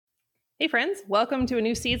Hey friends, welcome to a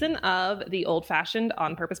new season of the Old Fashioned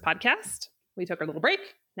On Purpose podcast. We took our little break.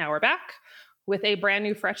 Now we're back with a brand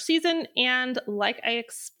new fresh season. And like I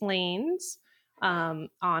explained on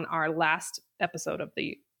our last episode of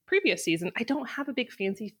the previous season, I don't have a big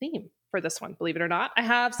fancy theme for this one, believe it or not. I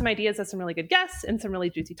have some ideas of some really good guests and some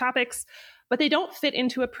really juicy topics, but they don't fit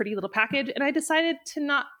into a pretty little package. And I decided to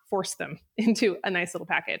not force them into a nice little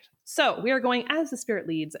package. So we are going as the spirit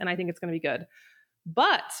leads, and I think it's going to be good.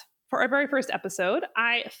 But for our very first episode,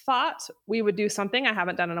 I thought we would do something I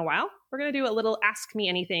haven't done in a while. We're going to do a little Ask Me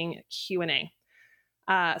Anything Q&A.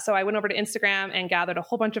 So I went over to Instagram and gathered a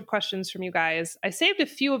whole bunch of questions from you guys. I saved a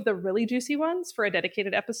few of the really juicy ones for a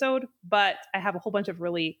dedicated episode, but I have a whole bunch of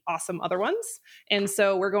really awesome other ones. And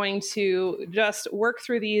so we're going to just work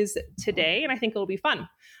through these today, and I think it'll be fun.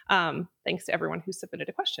 Thanks to everyone who submitted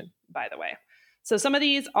a question, by the way. So some of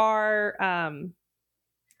these are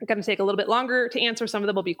going to take a little bit longer to answer. Some of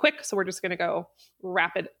them will be quick. So we're just going to go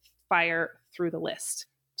rapid fire through the list.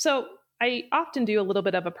 So I often do a little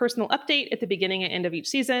bit of a personal update at the beginning and end of each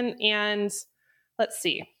season. And let's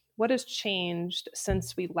see, what has changed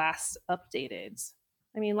since we last updated?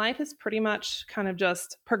 I mean, life is pretty much kind of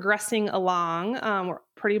just progressing along. We're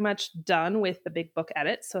pretty much done with the big book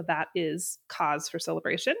edit. So that is cause for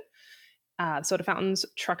celebration. Soda Fountain's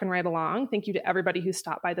trucking right along. Thank you to everybody who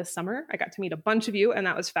stopped by this summer. I got to meet a bunch of you, and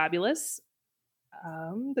that was fabulous.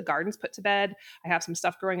 The garden's put to bed. I have some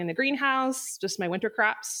stuff growing in the greenhouse, just my winter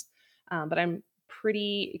crops. But I'm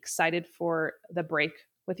pretty excited for the break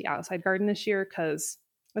with the outside garden this year because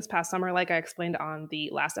this past summer, like I explained on the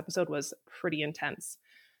last episode, was pretty intense.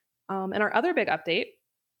 And our other big update,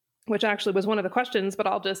 which actually was one of the questions, but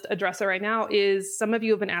I'll just address it right now, is some of you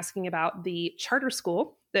have been asking about the charter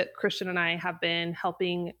school that Christian and I have been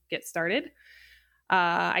helping get started.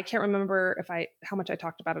 I can't remember how much I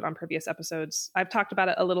talked about it on previous episodes. I've talked about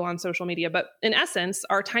it a little on social media, but in essence,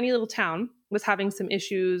 our tiny little town was having some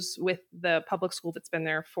issues with the public school that's been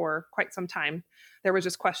there for quite some time. There was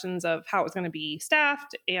just questions of how it was going to be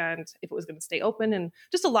staffed and if it was going to stay open, and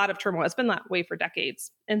just a lot of turmoil. It's been that way for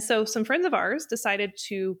decades. And so some friends of ours decided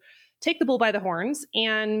to take the bull by the horns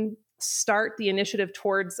and start the initiative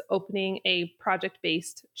towards opening a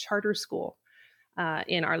project-based charter school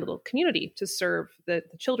in our little community to serve the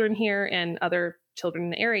children here and other children in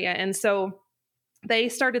the area. And so they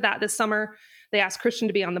started that this summer. They asked Christian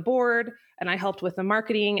to be on the board, and I helped with the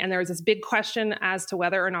marketing. And there was this big question as to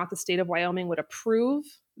whether or not the state of Wyoming would approve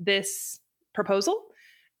this proposal.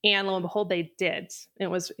 And lo and behold, they did. And it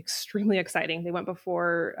was extremely exciting. They went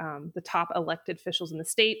before the top elected officials in the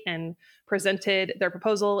state and presented their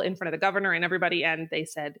proposal in front of the governor and everybody. And they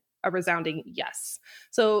said a resounding yes.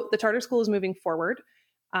 So the charter school is moving forward.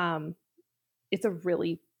 It's a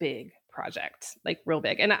really big project, like real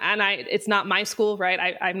big. And it's not my school,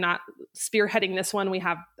 right? I'm not spearheading this one. We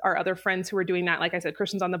have our other friends who are doing that. Like I said,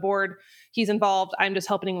 Christian's on the board. He's involved. I'm just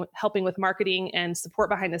helping with marketing and support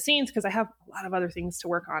behind the scenes because I have a lot of other things to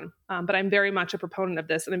work on. But I'm very much a proponent of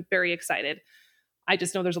this and I'm very excited. I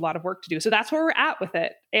just know there's a lot of work to do. So that's where we're at with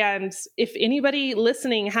it. And if anybody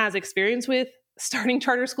listening has experience with starting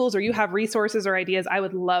charter schools or you have resources or ideas, I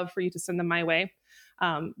would love for you to send them my way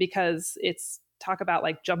because it's talk about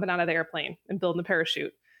like jumping out of the airplane and building a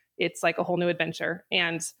parachute. It's like a whole new adventure.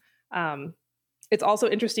 And it's also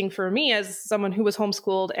interesting for me as someone who was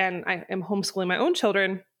homeschooled and I am homeschooling my own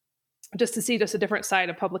children just to see just a different side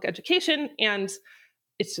of public education. And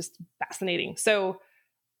it's just fascinating. So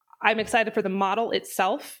I'm excited for the model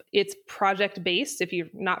itself. It's project-based. If you're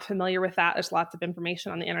not familiar with that, there's lots of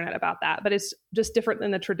information on the internet about that, but it's just different than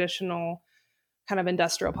the traditional kind of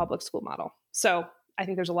industrial public school model. So I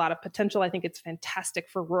think there's a lot of potential. I think it's fantastic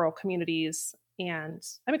for rural communities and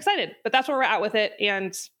I'm excited, but that's where we're at with it.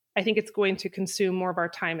 And I think it's going to consume more of our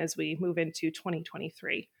time as we move into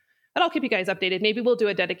 2023. But I'll keep you guys updated. Maybe we'll do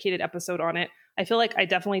a dedicated episode on it. I feel like I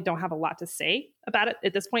definitely don't have a lot to say about it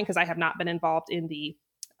at this point because I have not been involved in the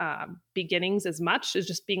beginnings as much as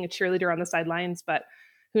just being a cheerleader on the sidelines. But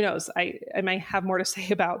who knows? I might have more to say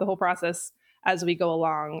about the whole process as we go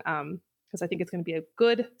along because I think it's going to be a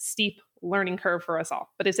good, steep learning curve for us all.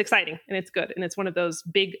 But it's exciting and it's good. And it's one of those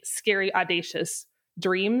big, scary, audacious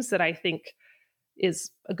dreams that I think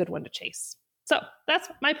is a good one to chase. So that's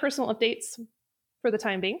my personal updates for the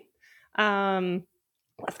time being.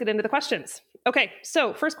 Let's get into the questions. Okay,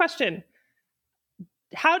 so first question.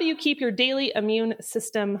 How do you keep your daily immune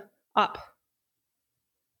system up?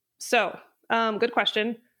 So, good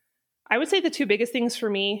question. I would say the two biggest things for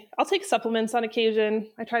me, I'll take supplements on occasion.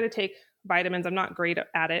 I try to take vitamins. I'm not great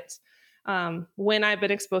at it. When I've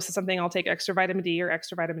been exposed to something, I'll take extra vitamin D or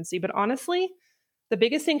extra vitamin C. But honestly, the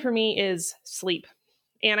biggest thing for me is sleep.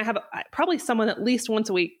 And I have probably someone at least once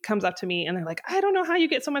a week comes up to me and they're like, I don't know how you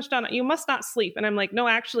get so much done. You must not sleep. And I'm like, no,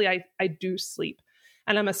 actually, I do sleep.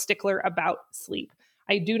 And I'm a stickler about sleep.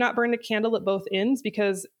 I do not burn the candle at both ends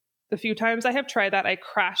because the few times I have tried that, I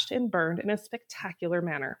crashed and burned in a spectacular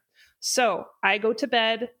manner. So I go to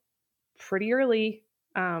bed pretty early.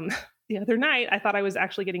 The other night, I thought I was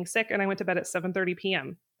actually getting sick and I went to bed at 7:30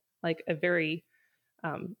 p.m., like a very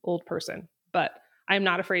old person. But I'm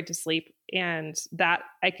not afraid to sleep, and that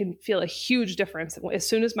I can feel a huge difference. As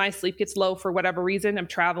soon as my sleep gets low for whatever reason, I'm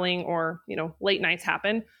traveling or, late nights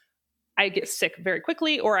happen, I get sick very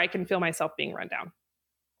quickly, or I can feel myself being run down.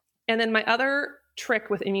 And then my other trick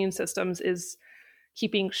with immune systems is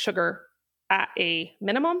keeping sugar at a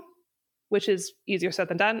minimum, which is easier said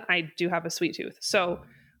than done. I do have a sweet tooth. So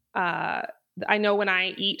I know when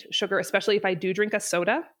I eat sugar, especially if I do drink a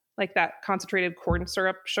soda, like that concentrated corn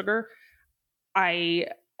syrup sugar, I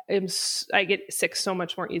get sick so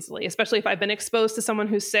much more easily, especially if I've been exposed to someone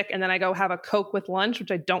who's sick and then I go have a Coke with lunch,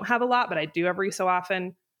 which I don't have a lot, but I do every so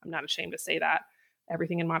often. I'm not ashamed to say that.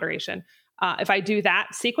 Everything in moderation. If I do that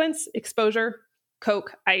sequence, exposure,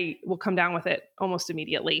 Coke, I will come down with it almost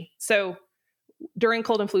immediately. So during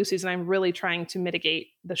cold and flu season, I'm really trying to mitigate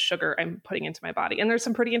the sugar I'm putting into my body. And there's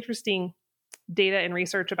some pretty interesting data and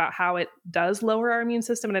research about how it does lower our immune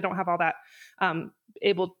system. And I don't have all that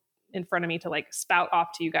able in front of me to like spout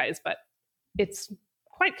off to you guys, but it's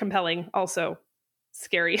quite compelling. Also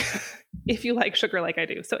scary if you like sugar like I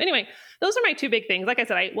do. So anyway, those are my two big things. Like I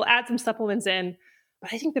said, I will add some supplements in,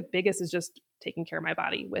 but I think the biggest is just taking care of my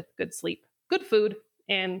body with good sleep, good food,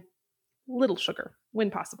 and little sugar when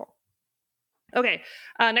possible. Okay.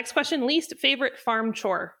 Next question, least favorite farm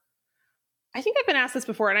chore. I think I've been asked this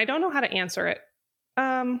before and I don't know how to answer it.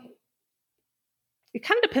 It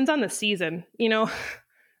kind of depends on the season.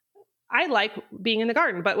 I like being in the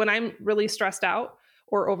garden, but when I'm really stressed out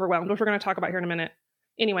or overwhelmed, which we're going to talk about here in a minute,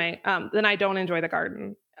 anyway, then I don't enjoy the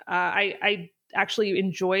garden. I actually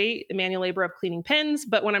enjoy the manual labor of cleaning pens,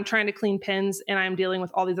 but when I'm trying to clean pens and I'm dealing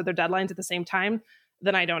with all these other deadlines at the same time,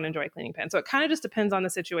 then I don't enjoy cleaning pens. So it kind of just depends on the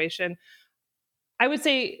situation. I would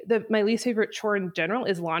say that my least favorite chore in general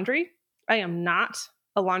is laundry. I am not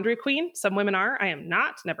a laundry queen. Some women are. I am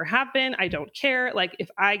not, never have been. I don't care. Like if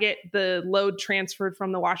I get the load transferred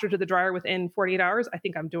from the washer to the dryer within 48 hours, I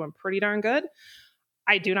think I'm doing pretty darn good.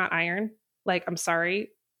 I do not iron. Like, I'm sorry.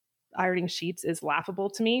 Ironing sheets is laughable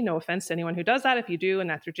to me. No offense to anyone who does that. If you do, and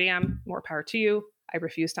that's your jam, more power to you. I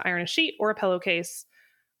refuse to iron a sheet or a pillowcase.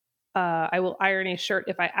 I will iron a shirt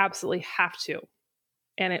if I absolutely have to.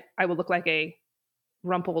 And I will look like a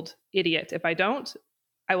rumpled idiot. If I don't,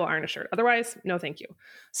 I will iron a shirt. Otherwise, no thank you.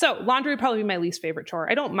 So laundry would probably be my least favorite chore.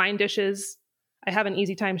 I don't mind dishes. I have an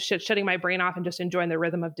easy time shutting my brain off and just enjoying the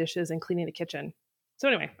rhythm of dishes and cleaning the kitchen. So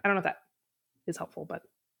anyway, I don't know if that is helpful, but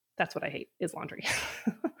that's what I hate is laundry.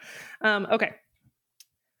 Okay.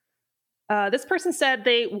 This person said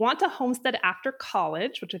they want to homestead after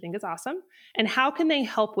college, which I think is awesome. And how can they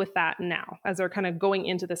help with that now as they're kind of going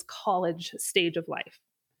into this college stage of life?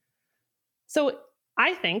 So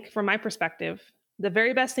I think from my perspective, the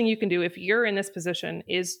very best thing you can do if you're in this position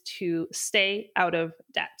is to stay out of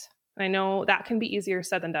debt. I know that can be easier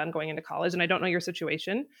said than done going into college. And I don't know your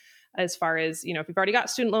situation as far as, if you've already got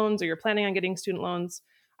student loans or you're planning on getting student loans.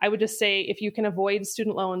 I would just say if you can avoid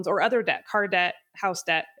student loans or other debt, car debt, house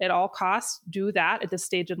debt at all costs, do that at this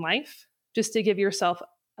stage in life just to give yourself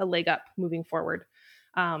a leg up moving forward.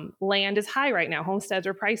 Land is high right now. Homesteads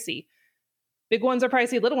are pricey. Big ones are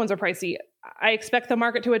pricey, little ones are pricey. I expect the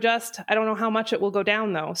market to adjust. I don't know how much it will go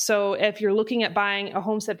down though. So if you're looking at buying a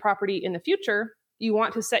homestead property in the future, you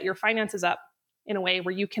want to set your finances up in a way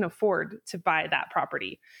where you can afford to buy that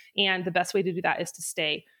property. And the best way to do that is to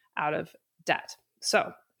stay out of debt.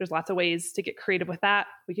 So there's lots of ways to get creative with that.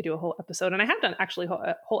 We could do a whole episode, and I have done actually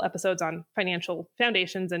whole episodes on financial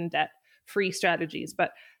foundations and debt-free strategies.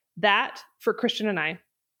 But that, for Christian and I,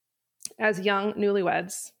 as young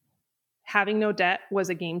newlyweds, having no debt was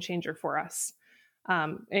a game changer for us.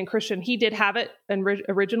 And Christian, he did have it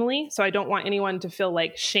originally. So I don't want anyone to feel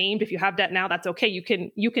like shamed. If you have debt now, that's okay.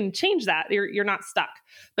 You can change that. You're not stuck.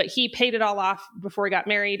 But he paid it all off before he got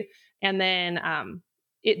married. And then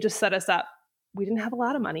it just set us up. We didn't have a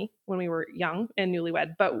lot of money when we were young and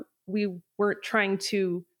newlywed, but we weren't trying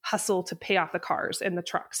to hustle to pay off the cars and the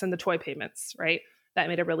trucks and the toy payments, right? That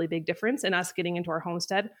made a really big difference in us getting into our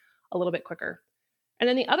homestead a little bit quicker. And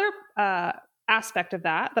then the other aspect of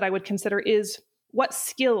that I would consider is what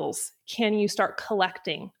skills can you start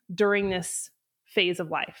collecting during this phase of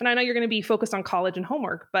life? And I know you're going to be focused on college and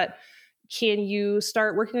homework, but can you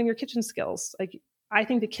start working on your kitchen skills? Like, I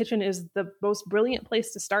think the kitchen is the most brilliant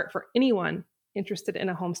place to start for anyone interested in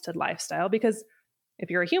a homestead lifestyle, because if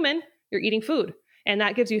you're a human, you're eating food. And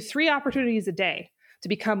that gives you 3 opportunities a day to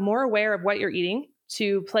become more aware of what you're eating,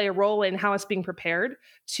 to play a role in how it's being prepared,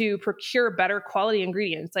 to procure better quality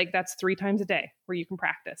ingredients. Like that's 3 times a day where you can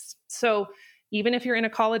practice. So even if you're in a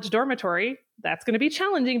college dormitory, that's going to be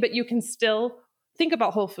challenging, but you can still think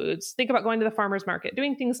about whole foods, think about going to the farmer's market,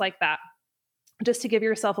 doing things like that, just to give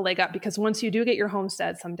yourself a leg up. Because once you do get your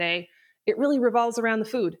homestead someday, it really revolves around the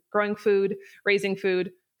food, growing food, raising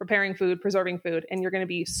food, preparing food, preserving food, and you're going to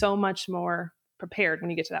be so much more prepared when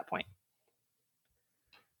you get to that point.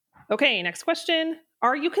 Okay, next question.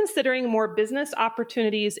 Are you considering more business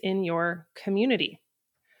opportunities in your community?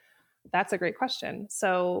 That's a great question.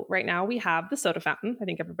 So right now we have the soda fountain. I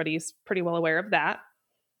think everybody's pretty well aware of that.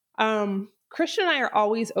 Christian and I are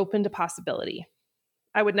always open to possibility.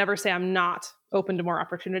 I would never say I'm not open to more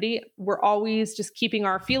opportunity. We're always just keeping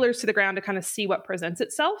our feelers to the ground to kind of see what presents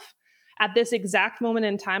itself. At this exact moment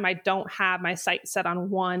in time, I don't have my sight set on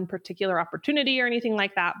one particular opportunity or anything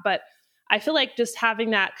like that, but I feel like just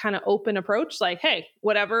having that kind of open approach, like, hey,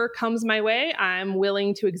 whatever comes my way, I'm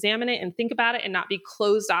willing to examine it and think about it and not be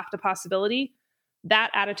closed off to possibility.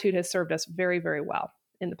 That attitude has served us very, very well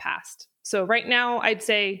in the past. So right now, I'd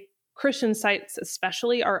say Christian sites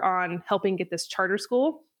especially are on helping get this charter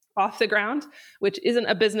school off the ground, which isn't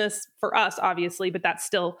a business for us, obviously, but that's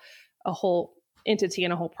still a whole entity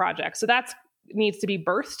and a whole project. So that needs to be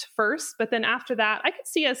birthed first. But then after that, I could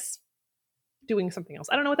see us doing something else.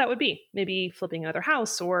 I don't know what that would be. Maybe flipping another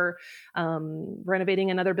house or renovating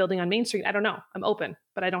another building on Main Street. I don't know. I'm open,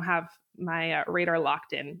 but I don't have my radar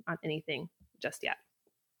locked in on anything just yet.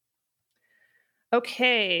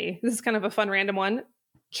 Okay, this is kind of a fun random one.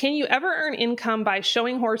 Can you ever earn income by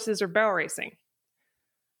showing horses or barrel racing?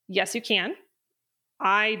 Yes, you can.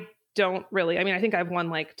 I don't really. I mean, I think I've won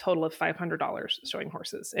like total of $500 showing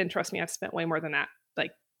horses. And trust me, I've spent way more than that,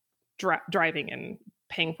 like driving and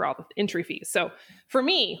paying for all the entry fees. So for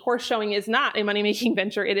me, horse showing is not a money-making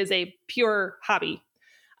venture. It is a pure hobby.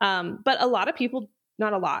 But a lot of people,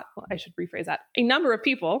 not a lot, well, I should rephrase that. A number of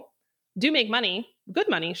people do make money, good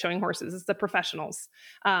money showing horses. It's the professionals.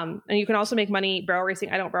 And you can also make money barrel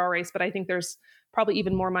racing. I don't barrel race, but I think there's probably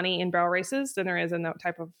even more money in barrel races than there is in the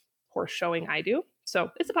type of horse showing I do. So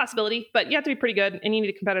it's a possibility, but you have to be pretty good and you need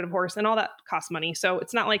a competitive horse and all that costs money. So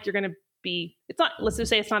it's not like you're going to be, it's not, let's just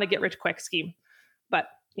say it's not a get rich quick scheme, but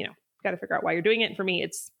you know, got to figure out why you're doing it. And for me,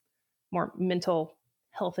 it's more mental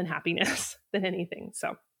health and happiness than anything.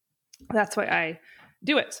 So that's why I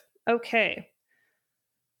do it. Okay.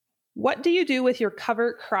 What do you do with your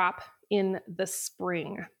cover crop in the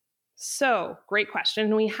spring? So great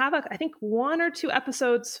question. We have, I think 1 or 2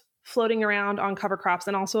 episodes floating around on cover crops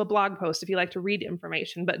and also a blog post if you like to read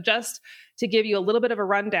information. But just to give you a little bit of a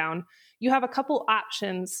rundown, you have a couple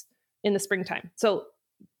options in the springtime. So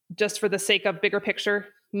just for the sake of bigger picture,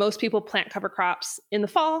 most people plant cover crops in the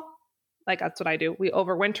fall. Like that's what I do. We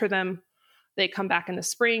overwinter them. They come back in the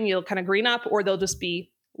spring. You'll kind of green up or they'll just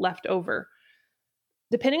be left over.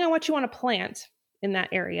 Depending on what you want to plant in that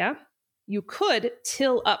area, you could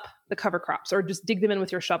till up the cover crops or just dig them in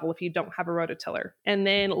with your shovel if you don't have a rototiller, and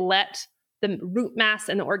then let the root mass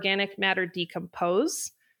and the organic matter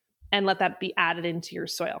decompose and let that be added into your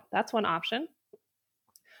soil. That's one option.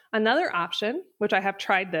 Another option, which I have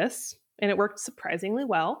tried this and it worked surprisingly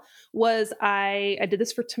well, was I did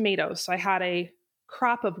this for tomatoes. So I had a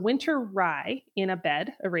crop of winter rye in a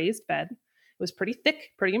bed, a raised bed. It was pretty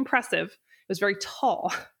thick, pretty impressive. It was very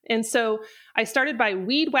tall. And so I started by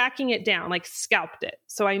weed whacking it down, like scalped it.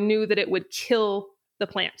 So I knew that it would kill the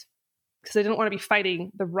plant because I didn't want to be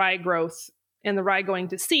fighting the rye growth and the rye going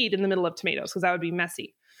to seed in the middle of tomatoes because that would be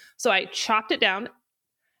messy. So I chopped it down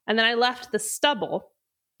and then I left the stubble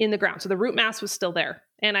in the ground. So the root mass was still there.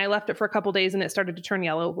 And I left it for a couple days and it started to turn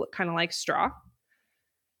yellow, kind of like straw.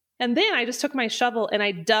 And then I just took my shovel and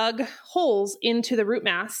I dug holes into the root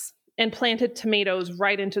mass and planted tomatoes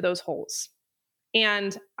right into those holes.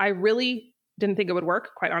 And I really didn't think it would work,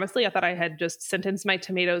 quite honestly. I thought I had just sentenced my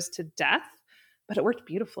tomatoes to death, but it worked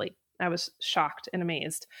beautifully. I was shocked and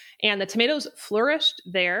amazed. And the tomatoes flourished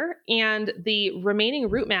there, and the remaining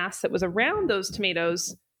root mass that was around those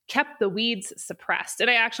tomatoes kept the weeds suppressed. And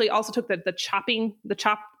I actually also took the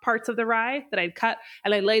chopped parts of the rye that I'd cut,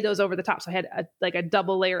 and I laid those over the top. So I had a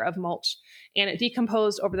double layer of mulch, and it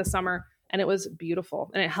decomposed over the summer. And it was beautiful.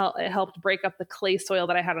 And it helped break up the clay soil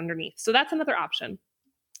that I had underneath. So that's another option.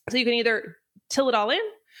 So you can either till it all in,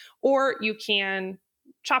 or you can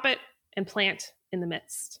chop it and plant in the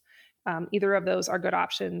midst. Either of those are good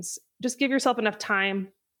options. Just give yourself enough time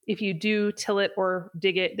if you do till it or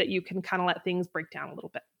dig it that you can kind of let things break down a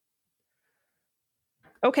little bit.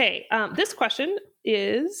 Okay. This question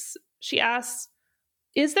is, she asks,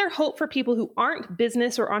 is there hope for people who aren't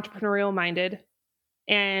business or entrepreneurial minded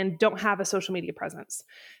and don't have a social media presence?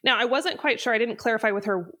 Now, I wasn't quite sure. I didn't clarify with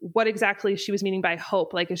her what exactly she was meaning by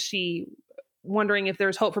hope. Like, is she wondering if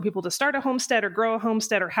there's hope for people to start a homestead or grow a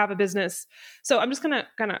homestead or have a business? So I'm just going to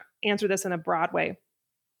kind of answer this in a broad way.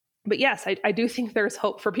 But yes, I do think there's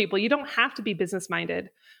hope for people. You don't have to be business minded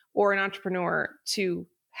or an entrepreneur to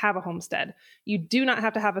have a homestead. You do not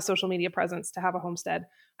have to have a social media presence to have a homestead.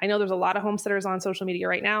 I know there's a lot of homesteaders on social media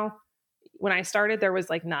right now. When I started, there was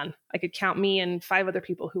like none. I could count me and 5 other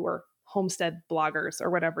people who were homestead bloggers or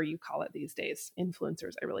whatever you call it these days.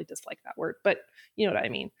 Influencers. I really dislike that word, but you know what I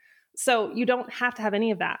mean. So you don't have to have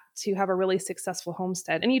any of that to have a really successful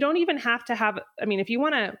homestead. And you don't even have to have, if you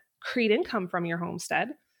want to create income from your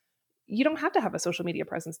homestead, you don't have to have a social media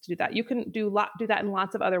presence to do that. You can do that in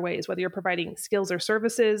lots of other ways, whether you're providing skills or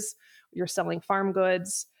services, you're selling farm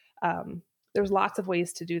goods. There's lots of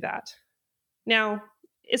ways to do that. Now,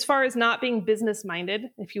 as far as not being business minded,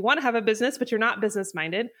 if you want to have a business, but you're not business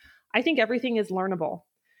minded, I think everything is learnable.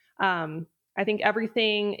 I think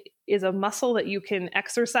everything is a muscle that you can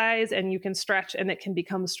exercise and you can stretch and it can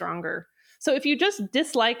become stronger. So if you just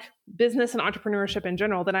dislike business and entrepreneurship in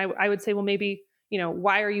general, then I would say, well, maybe,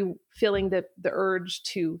 why are you feeling the urge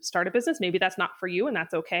to start a business? Maybe that's not for you and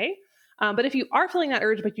that's okay. But if you are feeling that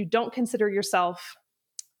urge, but you don't consider yourself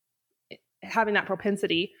having that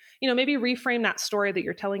propensity, maybe reframe that story that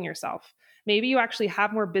you're telling yourself. Maybe you actually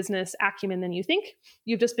have more business acumen than you think.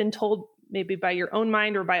 You've just been told maybe by your own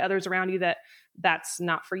mind or by others around you that that's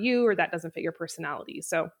not for you or that doesn't fit your personality.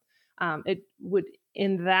 So it would,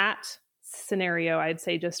 in that scenario, I'd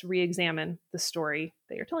say just re-examine the story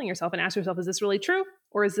that you're telling yourself and ask yourself, is this really true?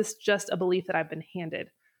 Or is this just a belief that I've been handed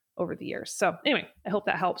over the years? So anyway, I hope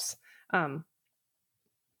that helps.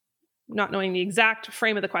 Not knowing the exact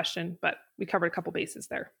frame of the question, but we covered a couple bases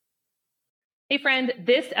there. Hey friend,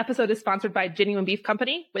 this episode is sponsored by Genuine Beef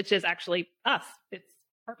Company, which is actually us. It's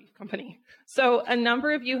our beef company. So a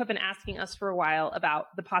number of you have been asking us for a while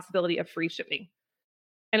about the possibility of free shipping.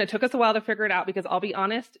 And it took us a while to figure it out because I'll be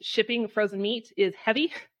honest, shipping frozen meat is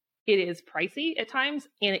heavy. It is pricey at times,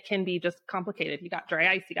 and it can be just complicated. You got dry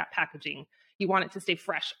ice, you got packaging. You want it to stay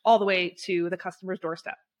fresh all the way to the customer's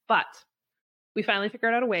doorstep. But we finally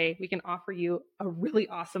figured out a way we can offer you a really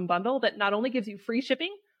awesome bundle that not only gives you free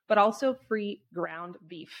shipping, but also free ground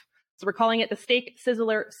beef. So we're calling it the Steak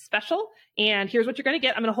Sizzler Special. And here's what you're going to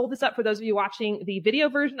get. I'm going to hold this up for those of you watching the video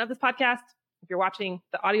version of this podcast. If you're watching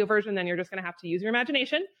the audio version, then you're just going to have to use your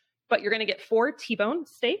imagination. But you're going to get 4 T-bone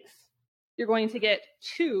steaks. You're going to get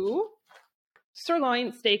 2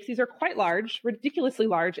 sirloin steaks. These are quite large, ridiculously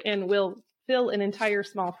large, and will fill an entire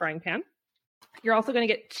small frying pan. You're also going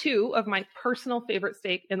to get 2 of my personal favorite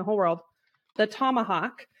steak in the whole world, the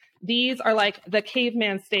tomahawk. These are like the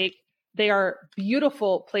caveman steak. They are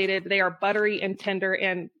beautiful plated. They are buttery and tender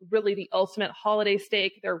and really the ultimate holiday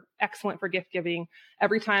steak. They're excellent for gift giving.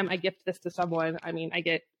 Every time I gift this to someone, I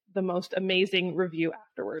get the most amazing review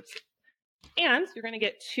afterwards. And you're going to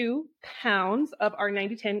get 2 pounds of our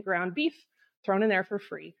 90-10 ground beef thrown in there for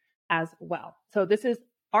free as well. So this is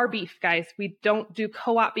our beef, guys. We don't do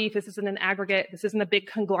co-op beef. This isn't an aggregate. This isn't a big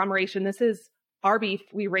conglomeration. This is our beef.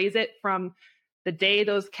 We raise it from the day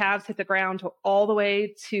those calves hit the ground to all the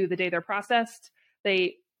way to the day they're processed.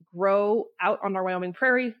 They grow out on our Wyoming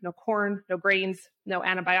prairie. No corn, no grains, no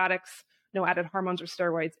antibiotics, no added hormones or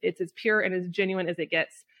steroids. It's as pure and as genuine as it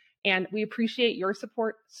gets. And we appreciate your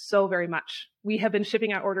support so very much. We have been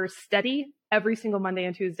shipping out orders steady every single Monday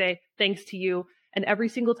and Tuesday, thanks to you. And every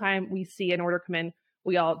single time we see an order come in,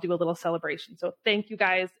 we all do a little celebration. So thank you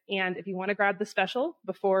guys. And if you want to grab the special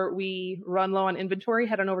before we run low on inventory,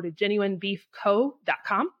 head on over to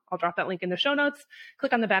genuinebeefco.com. I'll drop that link in the show notes.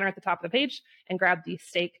 Click on the banner at the top of the page and grab the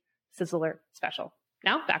Steak Sizzler Special.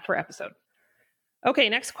 Now back to our episode. Okay,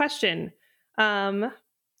 next question.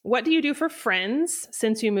 What do you do for friends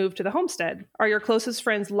since you moved to the homestead? Are your closest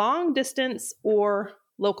friends long distance or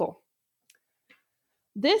local?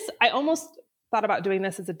 I almost thought about doing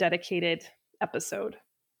this as a dedicated episode.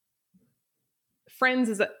 Friends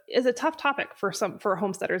is a tough topic for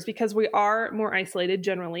homesteaders because we are more isolated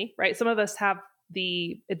generally, right? Some of us have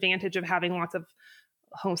the advantage of having lots of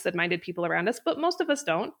homestead-minded people around us, but most of us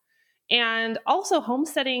don't. And also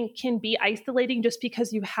homesteading can be isolating just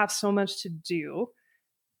because you have so much to do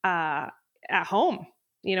at home.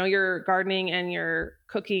 You're gardening and you're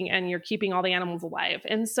cooking and you're keeping all the animals alive.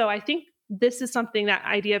 And so I think this is something, that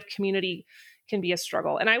idea of community can be a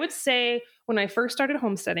struggle. And I would say when I first started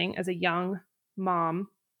homesteading as a young mom,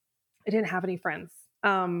 I didn't have any friends.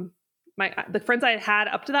 My the friends I had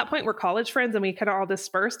up to that point were college friends, and we kind of all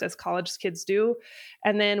dispersed as college kids do.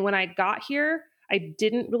 And then when I got here, I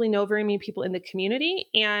didn't really know very many people in the community.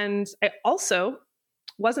 And I also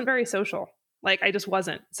wasn't very social. Like I just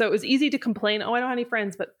wasn't. So it was easy to complain, oh, I don't have any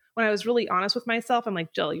friends. But when I was really honest with myself, I'm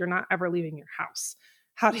like, Jill, you're not ever leaving your house.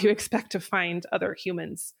 How do you expect to find other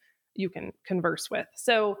humans you can converse with?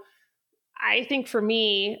 So I think for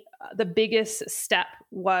me, the biggest step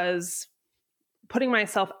was putting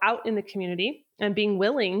myself out in the community and being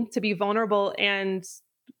willing to be vulnerable and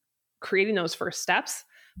creating those first steps.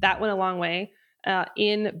 That went a long way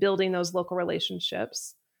in building those local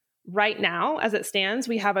relationships. Right now, as it stands,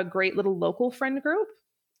 we have a great little local friend group.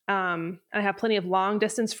 I have plenty of long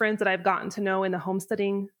distance friends that I've gotten to know in the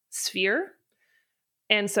homesteading sphere.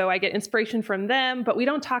 And so I get inspiration from them, but we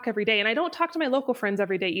don't talk every day. And I don't talk to my local friends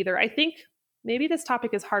every day either. I think maybe this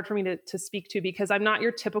topic is hard for me to speak to because I'm not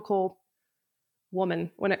your typical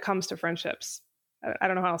woman when it comes to friendships. I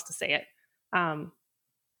don't know how else to say it.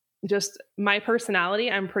 Just my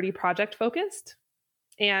personality, I'm pretty project focused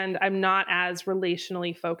and I'm not as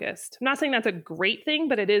relationally focused. I'm not saying that's a great thing,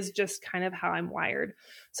 but it is just kind of how I'm wired.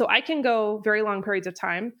 So I can go very long periods of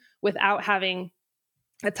time without having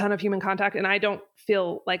a ton of human contact. And I don't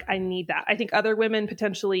feel like I need that. I think other women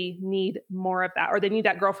potentially need more of that, or they need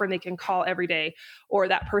that girlfriend they can call every day, or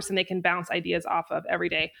that person they can bounce ideas off of every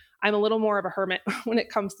day. I'm a little more of a hermit when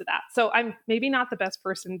it comes to that. So I'm maybe not the best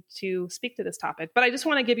person to speak to this topic, but I just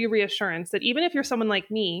want to give you reassurance that even if you're someone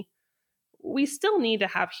like me, we still need to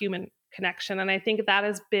have human connection. And I think that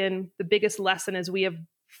has been the biggest lesson as we have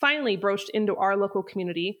finally broached into our local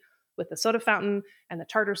community with the soda fountain and the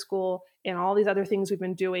charter school and all these other things we've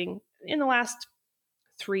been doing in the last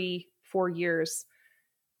 3-4 years.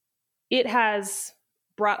 It has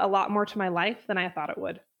brought a lot more to my life than I thought it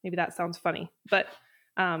would. Maybe that sounds funny, but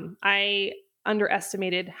I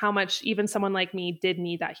underestimated how much even someone like me did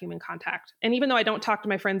need that human contact. And even though I don't talk to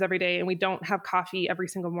my friends every day and we don't have coffee every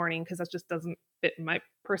single morning, because that just doesn't fit my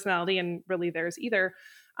personality and really theirs either,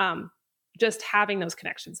 just having those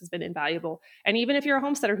connections has been invaluable. And even if you're a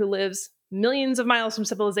homesteader who lives millions of miles from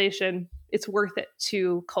civilization, it's worth it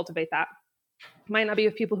to cultivate that. It might not be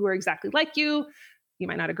with people who are exactly like you. You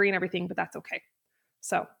might not agree on everything, but that's okay.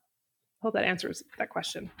 So hope that answers that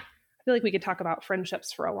question. I feel like we could talk about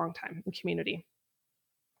friendships for a long time in community.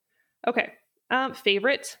 Okay.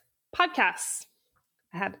 Favorite podcasts.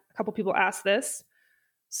 I had a couple people ask this.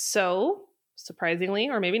 So surprisingly,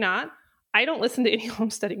 or maybe not, I don't listen to any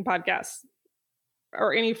homesteading podcasts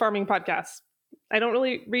or any farming podcasts. I don't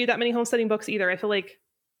really read that many homesteading books either. I feel like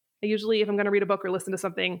I usually, if I'm going to read a book or listen to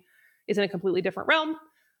something, is in a completely different realm.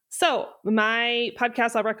 So my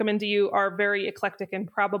podcasts I'll recommend to you are very eclectic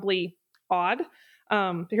and probably odd.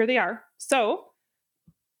 But here they are. So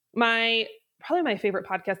probably my favorite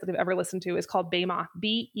podcast that I've ever listened to is called Bema,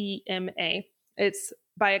 B-E-M-A. It's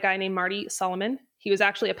by a guy named Marty Solomon. He was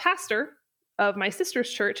actually a pastor of my sister's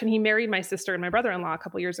church, and he married my sister and my brother-in-law a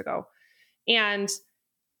couple years ago. And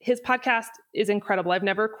his podcast is incredible. I've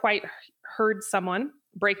never quite heard someone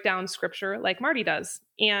break down scripture like Marty does.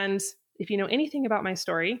 And if you know anything about my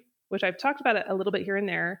story, which I've talked about it a little bit here and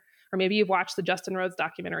there, or maybe you've watched the Justin Rhodes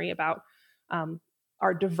documentary about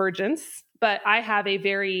our divergence, but I have a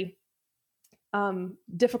very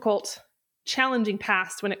difficult, challenging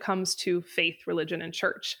past when it comes to faith, religion, and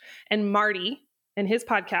church. And Marty and his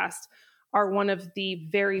podcast are one of the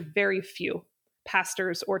very, very few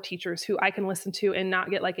pastors or teachers who I can listen to and not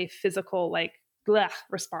get like a physical, like, bleh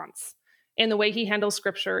response. And the way he handles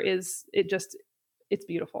scripture it's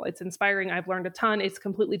beautiful. It's inspiring. I've learned a ton. It's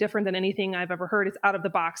completely different than anything I've ever heard. It's out of the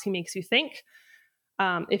box. He makes you think.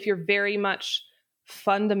 If you're very much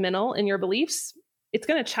fundamental in your beliefs, it's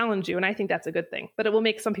going to challenge you. And I think that's a good thing, but it will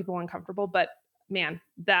make some people uncomfortable. But man,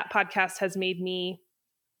 that podcast has made me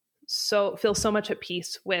feel so much at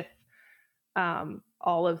peace with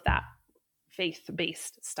all of that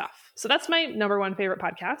faith-based stuff. So that's my number one favorite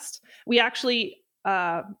podcast. We actually,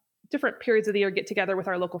 different periods of the year, get together with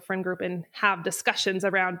our local friend group and have discussions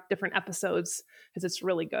around different episodes because it's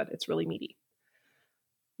really good. It's really meaty.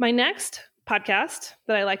 My next podcast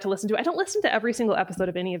that I like to listen to, I don't listen to every single episode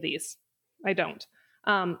of any of these. I don't.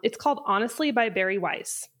 It's called Honestly by Bari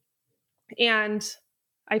Weiss. And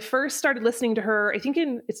I first started listening to her, I think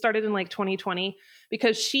it started in like 2020,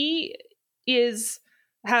 because she is,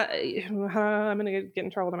 I'm going to get in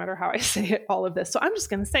trouble no matter how I say it, all of this. So I'm just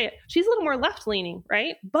going to say it. She's a little more left leaning,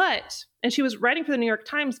 right? And she was writing for the New York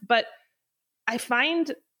Times, but I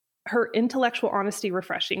find her intellectual honesty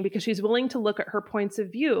refreshing because she's willing to look at her points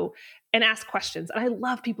of view and ask questions. And I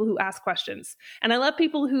love people who ask questions. And I love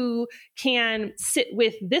people who can sit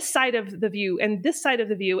with this side of the view and this side of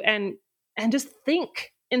the view and and just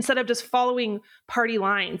think instead of just following party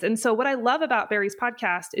lines. And so what I love about Barry's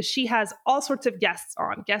podcast is she has all sorts of guests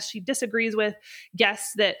on, guests she disagrees with,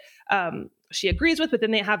 guests that she agrees with, but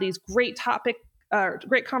then they have these great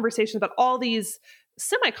great conversations about all these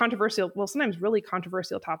semi-controversial, well, sometimes really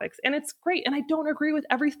controversial topics. And it's great. And I don't agree with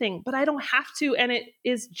everything, but I don't have to. And it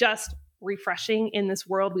is just refreshing in this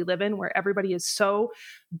world we live in where everybody is so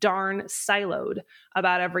darn siloed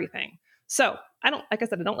about everything. So like I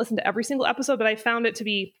said, I don't listen to every single episode, but I found it to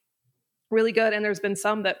be really good. And there's been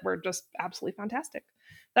some that were just absolutely fantastic.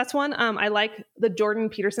 That's one. I like the Jordan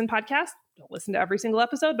Peterson podcast. Don't listen to every single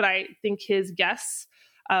episode, but I think his guests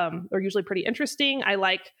are usually pretty interesting. I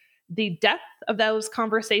like the depth of those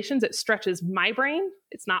conversations. It stretches my brain.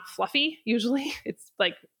 It's not fluffy. Usually it's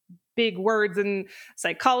like big words and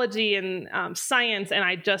psychology and science. And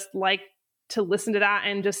I just like to listen to that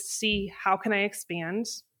and just see how can I expand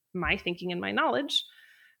my thinking and my knowledge.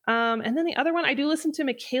 And then the other one, I do listen to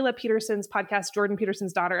Michaela Peterson's podcast, Jordan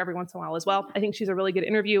Peterson's daughter, every once in a while as well. I think she's a really good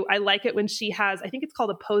interview. I like it when she has, I think it's called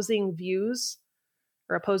Opposing Views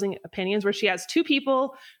or Opposing Opinions, where she has two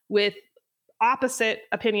people with opposite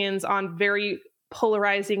opinions on very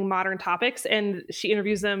polarizing modern topics, and she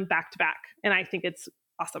interviews them back to back. And I think it's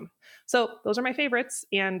awesome. So those are my favorites,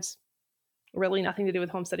 and really nothing to do with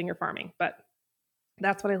homesteading or farming, but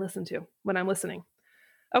that's what I listen to when I'm listening.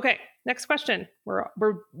 Okay, next question.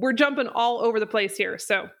 We're jumping all over the place here.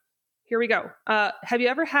 So here we go. Have you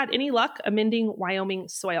ever had any luck amending Wyoming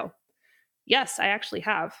soil? Yes, I actually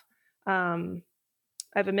have.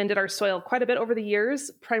 I've amended our soil quite a bit over the years,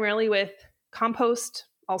 primarily with compost,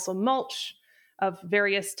 also mulch of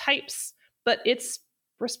various types, but it's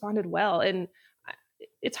responded well. And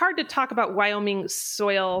it's hard to talk about Wyoming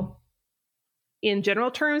soil in general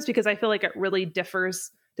terms because I feel like it really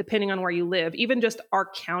differs depending on where you live. Even just our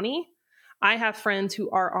county, I have friends who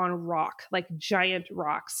are on rock, like giant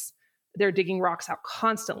rocks. They're digging rocks out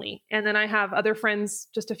constantly. And then I have other friends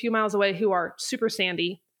just a few miles away who are super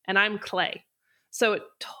sandy, and I'm clay. So it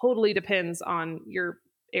totally depends on your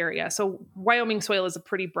area. So Wyoming soil is a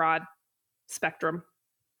pretty broad spectrum.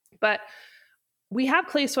 But we have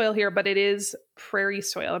clay soil here, but it is prairie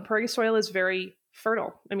soil. And prairie soil is very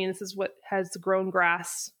fertile. I mean, this is what has grown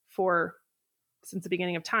grass since the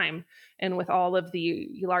beginning of time, and with all of the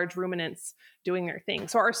large ruminants doing their thing.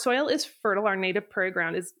 So our soil is fertile. Our native prairie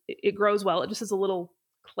ground it grows well. It just is a little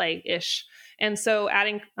clay-ish. And so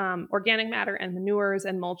adding organic matter and manures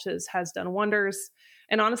and mulches has done wonders.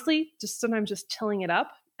 And honestly, sometimes just tilling it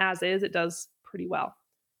up as is, it does pretty well.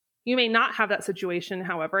 You may not have that situation.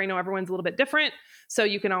 However, I know everyone's a little bit different. So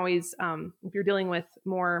you can always, if you're dealing with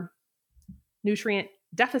more nutrient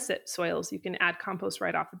deficit soils, you can add compost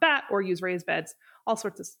right off the bat or use raised beds, all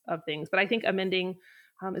sorts of things. But I think amending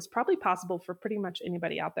is probably possible for pretty much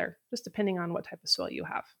anybody out there, just depending on what type of soil you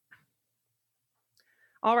have.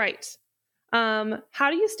 All right. How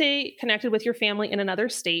do you stay connected with your family in another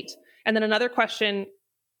state? And then another question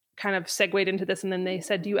kind of segued into this. And then they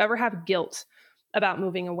said, do you ever have guilt about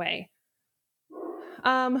moving away?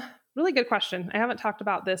 Really good question. I haven't talked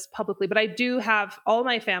about this publicly, but I do have all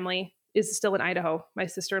my family is still in Idaho, my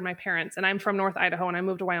sister and my parents. And I'm from North Idaho, and I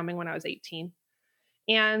moved to Wyoming when I was 18.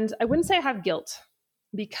 And I wouldn't say I have guilt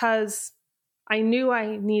because I knew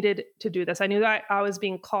I needed to do this. I knew that I was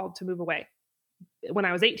being called to move away when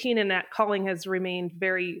I was 18, and that calling has remained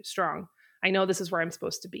very strong. I know this is where I'm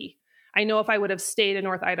supposed to be. I know if I would have stayed in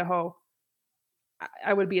North Idaho,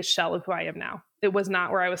 I would be a shell of who I am now. It was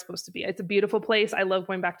not where I was supposed to be. It's a beautiful place. I love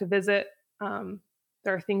going back to visit. There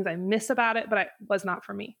are things I miss about it, but it was not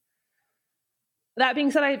for me. That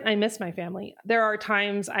being said, I miss my family. There are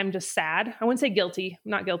times I'm just sad. I wouldn't say guilty.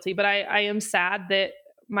 I'm not guilty, but I am sad that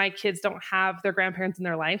my kids don't have their grandparents in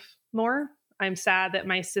their life more. I'm sad that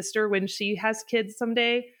my sister, when she has kids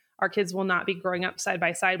someday, our kids will not be growing up side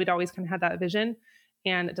by side. We'd always kind of had that vision.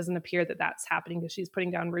 And it doesn't appear that that's happening because she's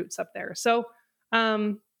putting down roots up there. So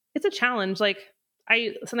it's a challenge. Like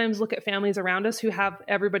I sometimes look at families around us who have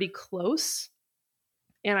everybody close,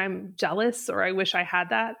 and I'm jealous, or I wish I had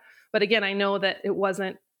that. But again, I know that that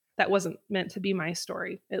wasn't meant to be my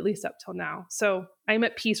story, at least up till now. So I'm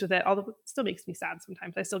at peace with it, although it still makes me sad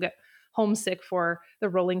sometimes. I still get homesick for the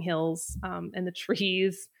rolling hills and the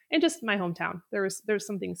trees and just my hometown. There's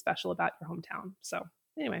something special about your hometown. So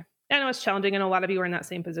anyway, I know it's challenging. I know a lot of you are in that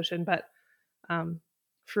same position, but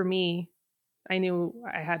for me, I knew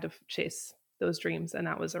I had to chase those dreams, and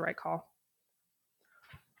that was the right call.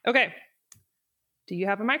 Okay. Do you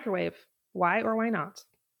have a microwave? Why or why not?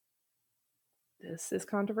 This is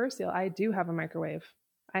controversial. I do have a microwave.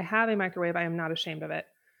 I have a microwave. I am not ashamed of it.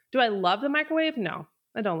 Do I love the microwave? No,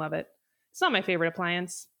 I don't love it. It's not my favorite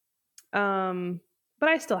appliance. But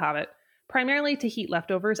I still have it primarily to heat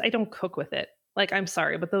leftovers. I don't cook with it. Like, I'm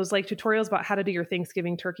sorry, but those like tutorials about how to do your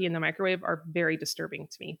Thanksgiving turkey in the microwave are very disturbing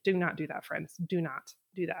to me. Do not do that, friends. Do not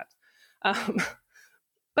do that. Um,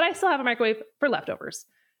 but I still have a microwave for leftovers.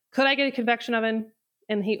 Could I get a convection oven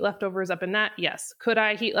and heat leftovers up in that? Yes. Could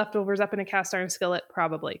I heat leftovers up in a cast iron skillet?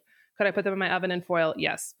 Probably. Could I put them in my oven and foil?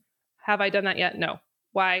 Yes. Have I done that yet? No.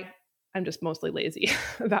 Why? I'm just mostly lazy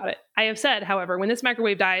about it. I have said, however, when this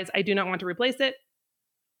microwave dies, I do not want to replace it,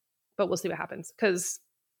 but we'll see what happens because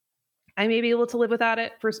I may be able to live without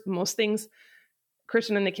it for most things.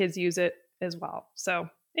 Christian and the kids use it as well. So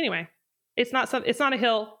anyway, it's not a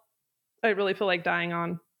hill I really feel like dying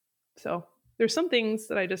on. So there's some things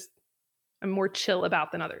that I'm more chill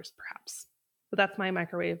about than others, perhaps. But that's my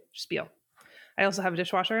microwave spiel. I also have a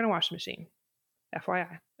dishwasher and a washing machine.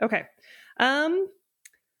 FYI. Okay.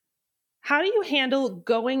 How do you handle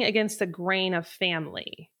going against the grain of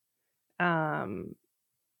family? And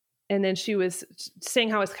then she was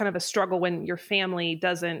saying how it's kind of a struggle when your family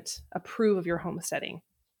doesn't approve of your homesteading.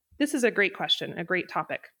 This is a great question, a great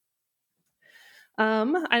topic.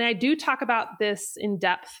 And I do talk about this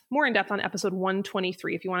more in depth on episode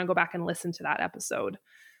 123, if you want to go back and listen to that episode.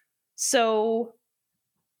 So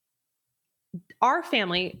our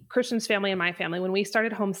family, Christian's family and my family, when we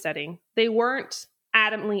started homesteading, they weren't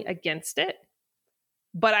adamantly against it,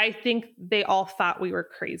 but I think they all thought we were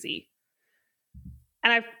crazy.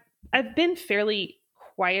 And I've been fairly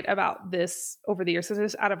quiet about this over the years, so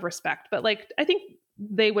just out of respect. But like, I think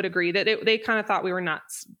they would agree that they kind of thought we were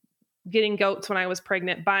nuts. Getting goats when I was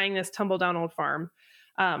pregnant, buying this tumble down old farm.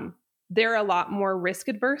 They're a lot more risk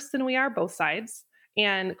adverse than we are, both sides.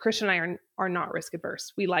 And Christian and I are not risk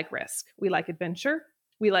adverse. We like risk. We like adventure.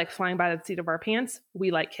 We like flying by the seat of our pants.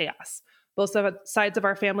 We like chaos. Both sides of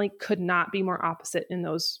our family could not be more opposite in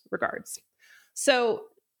those regards. So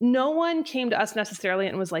no one came to us necessarily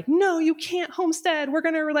and was like, no, you can't homestead. We're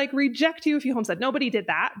going to like reject you if you homestead. Nobody did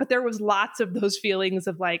that. But there was lots of those feelings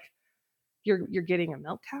of like, you're getting a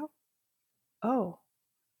milk cow? Oh,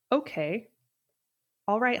 okay.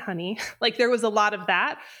 All right, honey. Like there was a lot of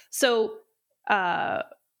that. So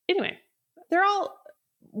anyway, they're all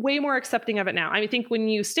way more accepting of it now. I think when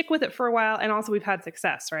you stick with it for a while, and also we've had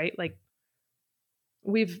success, right? Like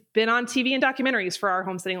we've been on TV and documentaries for our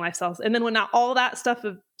homesteading lifestyles. And then when all that stuff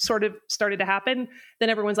sort of started to happen, then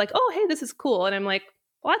everyone's like, oh, hey, this is cool. And I'm like,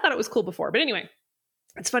 well, I thought it was cool before. But anyway,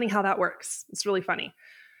 it's funny how that works. It's really funny.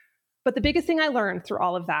 But the biggest thing I learned through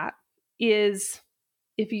all of that is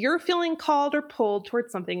if you're feeling called or pulled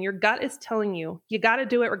towards something, your gut is telling you, you got to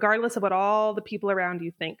do it regardless of what all the people around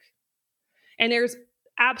you think. And there's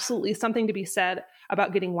absolutely something to be said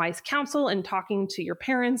about getting wise counsel and talking to your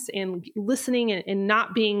parents and listening and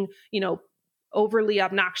not being, overly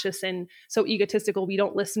obnoxious and so egotistical. We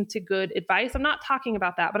don't listen to good advice. I'm not talking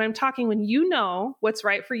about that, but I'm talking when you know what's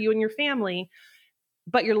right for you and your family,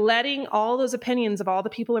 but you're letting all those opinions of all the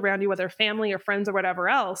people around you, whether family or friends or whatever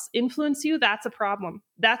else, influence you. That's a problem.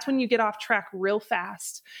 That's when you get off track real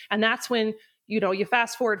fast. And that's when, you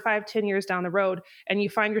fast forward 5-10 years down the road and you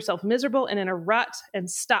find yourself miserable and in a rut and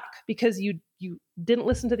stuck because you didn't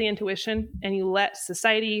listen to the intuition and you let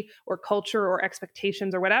society or culture or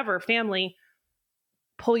expectations or whatever, family,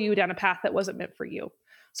 pull you down a path that wasn't meant for you.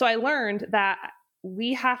 So I learned that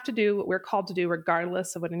we have to do what we're called to do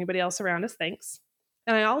regardless of what anybody else around us thinks.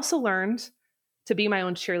 And I also learned to be my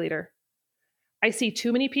own cheerleader. I see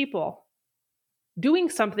too many people doing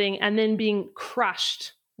something and then being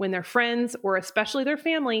crushed when their friends or especially their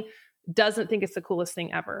family doesn't think it's the coolest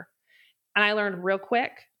thing ever. And I learned real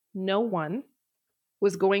quick, no one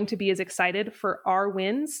was going to be as excited for our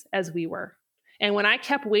wins as we were. And when I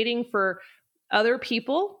kept waiting for other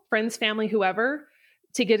people, friends, family, whoever,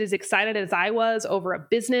 to get as excited as I was over a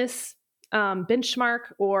business benchmark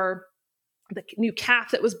or the new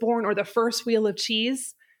calf that was born or the first wheel of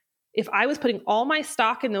cheese, if I was putting all my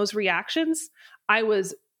stock in those reactions, I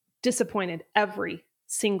was disappointed every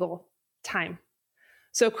single time.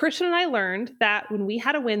 So Christian and I learned that when we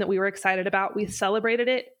had a win that we were excited about, we celebrated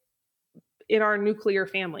it in our nuclear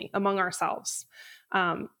family among ourselves.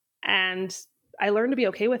 And I learned to be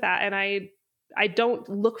okay with that. And I don't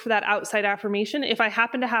look for that outside affirmation. If I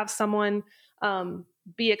happen to have someone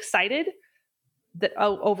be excited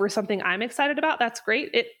over something I'm excited about, that's great.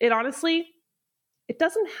 It honestly, it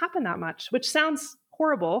doesn't happen that much, which sounds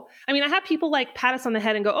horrible. I mean, I have people like pat us on the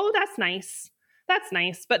head and go, oh, that's nice. That's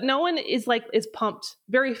nice. But no one is pumped.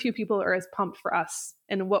 Very few people are as pumped for us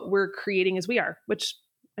and what we're creating as we are, which,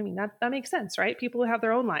 I mean, that makes sense, right? People who have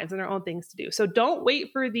their own lives and their own things to do. So don't wait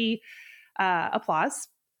for the applause.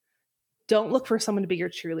 Don't look for someone to be your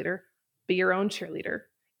cheerleader. Be your own cheerleader.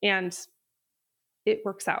 And it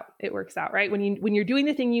works out. It works out, right? When you're doing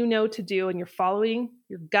the thing you know to do and you're following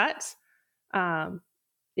your gut,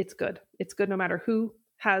 it's good. It's good no matter who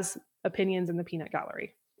has opinions in the peanut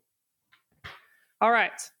gallery. All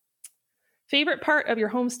right. Favorite part of your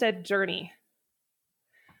homestead journey?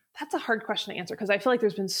 That's a hard question to answer because I feel like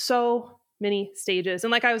there's been so many stages.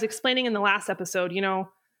 And like I was explaining in the last episode,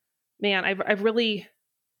 man,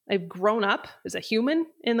 I've grown up as a human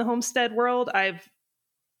in the homestead world. I've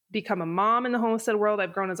become a mom in the homestead world.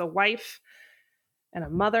 I've grown as a wife and a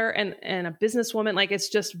mother and a businesswoman. Like it's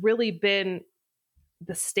just really been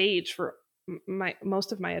the stage for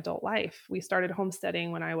most of my adult life. We started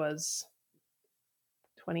homesteading when I was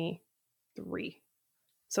 23.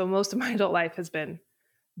 So most of my adult life has been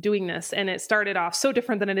doing this, and it started off so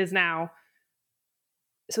different than it is now.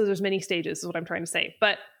 So there's many stages is what I'm trying to say.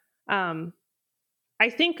 But I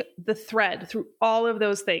think the thread through all of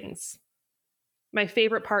those things, my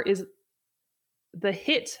favorite part is the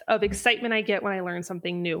hit of excitement I get when I learn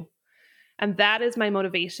something new. And that is my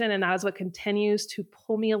motivation. And that is what continues to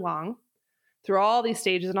pull me along through all these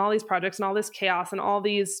stages and all these projects and all this chaos and all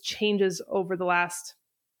these changes over the last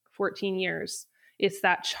 14 years. It's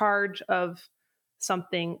that charge of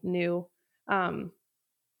something new,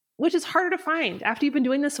 which is harder to find after you've been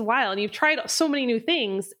doing this a while and you've tried so many new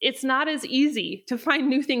things. It's not as easy to find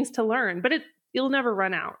new things to learn, but it'll never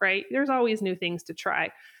run out, right? There's always new things to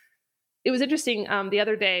try. It was interesting. The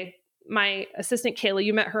other day, my assistant, Kayla,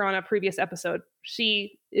 you met her on a previous episode.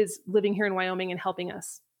 She is living here in Wyoming and helping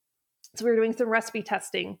us. So we were doing some recipe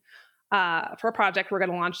testing for a project we're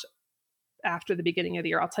going to launch after the beginning of the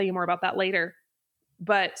year. I'll tell you more about that later.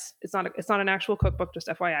 But it's not an actual cookbook, just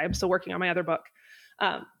FYI. I'm still working on my other book.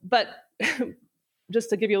 But just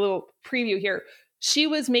to give you a little preview here, she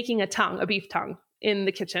was making a beef tongue in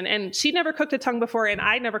the kitchen, and she never cooked a tongue before, and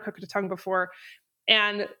I never cooked a tongue before.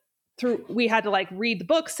 And we had to like read the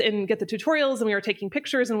books and get the tutorials, and we were taking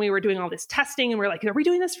pictures and we were doing all this testing, and we were like, are we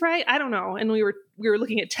doing this right? I don't know. And we were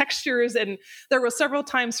looking at textures, and there were several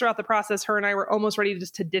times throughout the process, her and I were almost ready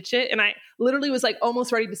just to ditch it. And I literally was like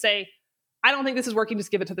almost ready to say, I don't think this is working. Just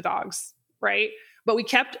give it to the dogs. Right. But we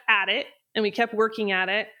kept at it and we kept working at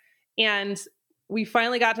it. And we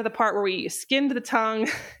finally got to the part where we skinned the tongue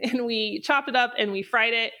and we chopped it up and we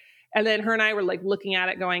fried it. And then her and I were like looking at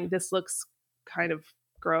it going, this looks kind of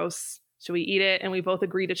gross. Should we eat it? And we both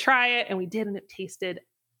agreed to try it, and we did. And it tasted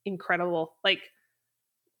incredible. Like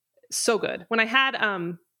so good. When I had,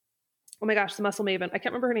 oh my gosh, the muscle maven. I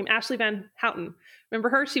can't remember her name. Ashley Van Houten. Remember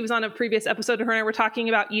her? She was on a previous episode. Her and I were talking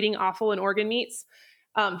about eating offal and organ meats.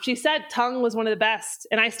 She said tongue was one of the best.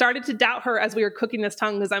 And I started to doubt her as we were cooking this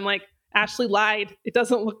tongue because I'm like, Ashley lied. It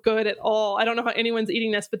doesn't look good at all. I don't know how anyone's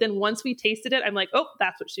eating this. But then once we tasted it, I'm like, oh,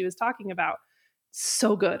 that's what she was talking about.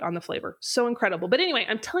 So good on the flavor. So incredible. But anyway,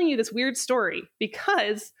 I'm telling you this weird story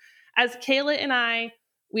because as Kayla and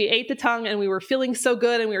we ate the tongue and we were feeling so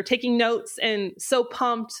good and we were taking notes and so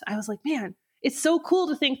pumped. I was like, man, it's so cool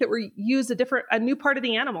to think that we used a new part of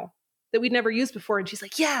the animal that we'd never used before. And she's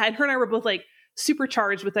like, yeah. And her and I were both like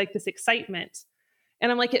supercharged with like this excitement.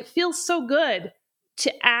 And I'm like, it feels so good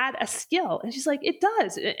to add a skill. And she's like, it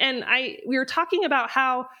does. And we were talking about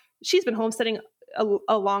how she's been homesteading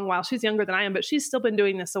a long while. She's younger than I am, but she's still been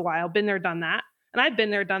doing this a while, been there, done that. And I've been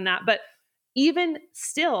there, done that. But even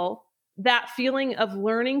still, that feeling of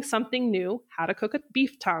learning something new, how to cook a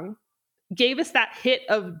beef tongue, gave us that hit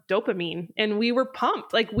of dopamine. And we were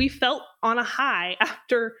pumped. Like we felt on a high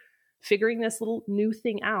after figuring this little new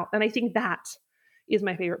thing out. And I think that is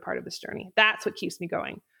my favorite part of this journey. That's what keeps me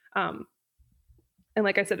going. And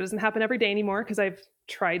like I said, it doesn't happen every day anymore because I've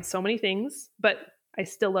tried so many things, but I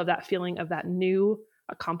still love that feeling of that new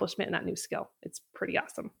accomplishment and that new skill. It's pretty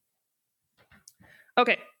awesome.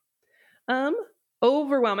 Okay.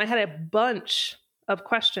 Overwhelm. I had a bunch of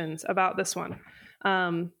questions about this one.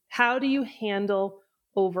 How do you handle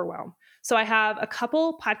overwhelm? So I have a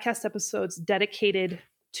couple podcast episodes dedicated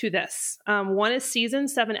to this. One is season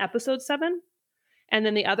 7, episode 7. And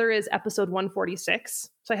then the other is episode 146.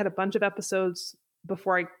 So I had a bunch of episodes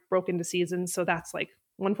before I broke into seasons. So that's like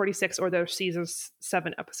 146 or the season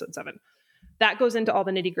 7, episode 7. That goes into all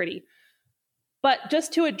the nitty gritty. But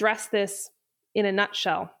just to address this in a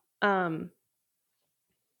nutshell, I'm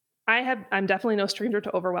definitely no stranger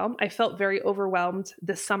to overwhelm. I felt very overwhelmed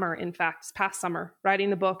this summer, in fact, this past summer,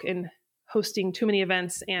 writing the book and hosting too many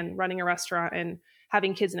events and running a restaurant and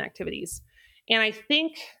having kids and activities. And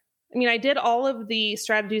I did all of the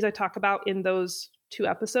strategies I talk about in those 2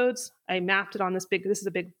 episodes. I mapped it on this is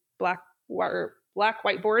a big black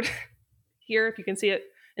whiteboard here. If you can see it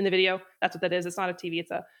in the video, that's what that is. It's not a TV.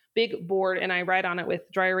 It's a big board and I write on it with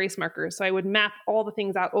dry erase markers. So I would map all the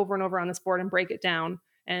things out over and over on this board and break it down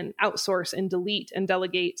and outsource and delete and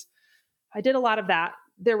delegate. I did a lot of that.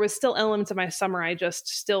 There was still elements of my summer I just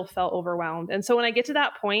still felt overwhelmed. And so when I get to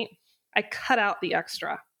that point, I cut out the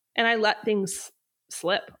extra and I let things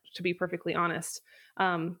slip, to be perfectly honest.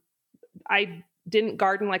 I didn't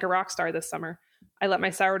garden like a rock star this summer. I let my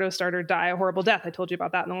sourdough starter die a horrible death. I told you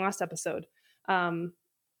about that in the last episode.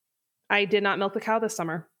 I did not milk the cow this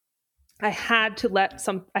summer. I had to let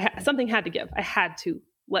something had to give. I had to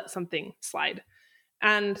let something slide.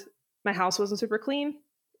 And my house wasn't super clean.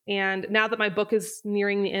 And now that my book is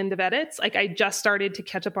nearing the end of edits, like I just started to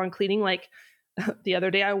catch up on cleaning. Like the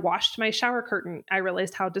other day I washed my shower curtain. I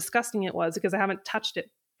realized how disgusting it was because I haven't touched it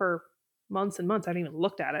for months and months. I haven't even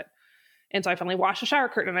looked at it. And so I finally washed the shower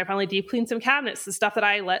curtain and I finally deep cleaned some cabinets, the stuff that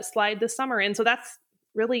I let slide this summer. And so that's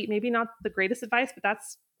really maybe not the greatest advice, but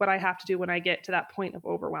that's what I have to do when I get to that point of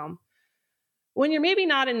overwhelm. When you're maybe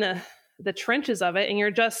not in the trenches of it and you're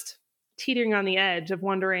just teetering on the edge of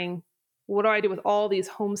wondering, what do I do with all these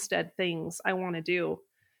homestead things I want to do?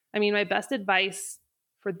 I mean, my best advice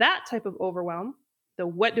for that type of overwhelm, the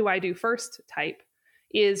what do I do first type,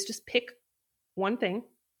 is just pick one thing,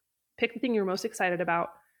 pick the thing you're most excited about,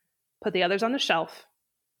 put the others on the shelf,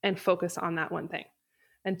 and focus on that one thing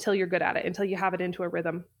until you're good at it, until you have it into a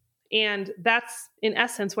rhythm. And that's, in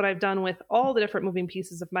essence, what I've done with all the different moving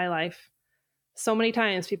pieces of my life. So many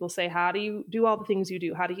times people say, how do you do all the things you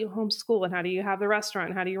do? How do you homeschool? And how do you have the restaurant?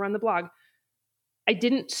 And how do you run the blog? I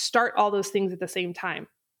didn't start all those things at the same time.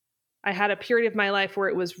 I had a period of my life where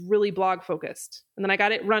it was really blog focused. And then I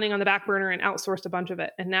got it running on the back burner and outsourced a bunch of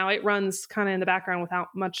it. And now it runs kind of in the background without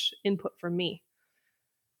much input from me.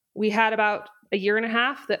 We had about a year and a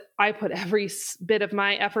half that I put every bit of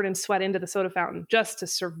my effort and sweat into the soda fountain just to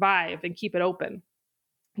survive and keep it open.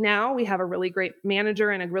 Now we have a really great manager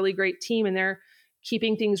and a really great team, and they're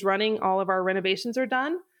keeping things running. All of our renovations are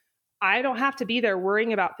done. I don't have to be there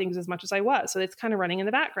worrying about things as much as I was. So it's kind of running in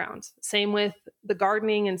the background. Same with the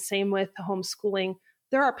gardening and same with the homeschooling.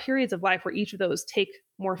 There are periods of life where each of those take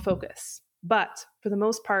more focus. But for the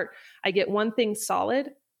most part, I get one thing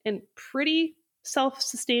solid and pretty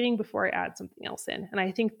self-sustaining before I add something else in. And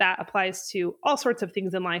I think that applies to all sorts of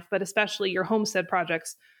things in life, but especially your homestead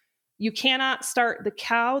projects. You cannot start the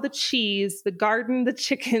cow, the cheese, the garden, the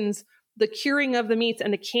chickens, the curing of the meats,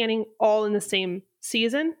 and the canning all in the same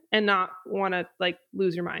season and not want to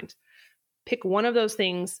lose your mind. Pick one of those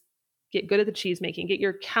things, get good at the cheese making, get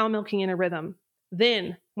your cow milking in a rhythm.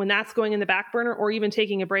 Then when that's going in the back burner or even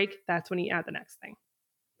taking a break, that's when you add the next thing.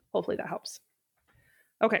 Hopefully that helps.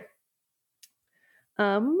 Okay.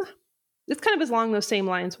 This kind of is along those same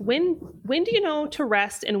lines. When do you know to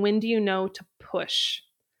rest and when do you know to push?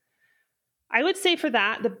 I would say for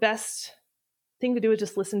that, the best thing to do is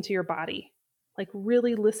just listen to your body.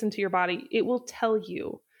 Really listen to your body. It will tell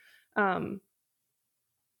you. There's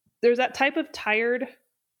that type of tired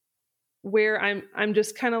where I'm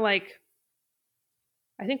just kind of I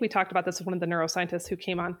think we talked about this with one of the neuroscientists who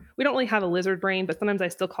came on. We don't really have a lizard brain, but sometimes I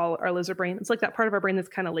still call it our lizard brain. It's like that part of our brain that's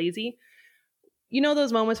kind of lazy. You know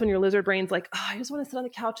those moments when your lizard brain's like, I just want to sit on the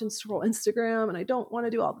couch and scroll Instagram and I don't want to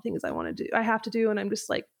do all the things I want to do. I have to do. And I'm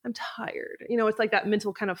just I'm tired. It's like that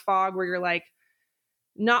mental kind of fog where you're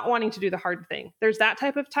not wanting to do the hard thing. There's that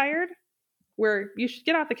type of tired where you should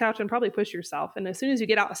get off the couch and probably push yourself. And as soon as you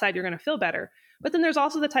get outside, you're going to feel better. But then there's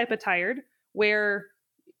also the type of tired where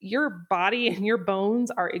your body and your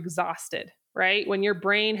bones are exhausted, right? When your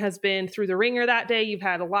brain has been through the ringer that day, you've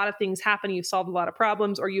had a lot of things happen, you've solved a lot of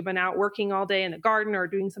problems, or you've been out working all day in the garden or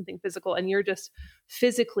doing something physical, and you're just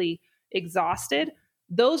physically exhausted.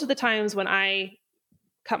 Those are the times when I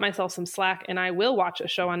cut myself some slack and I will watch a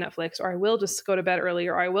show on Netflix, or I will just go to bed early,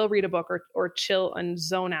 or I will read a book or chill and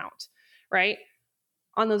zone out, right?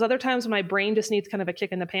 On those other times when my brain just needs kind of a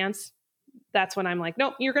kick in the pants, that's when I'm like,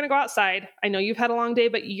 nope, you're going to go outside. I know you've had a long day,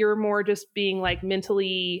 but you're more just being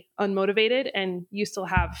mentally unmotivated and you still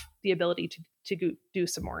have the ability to do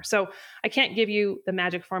some more. So I can't give you the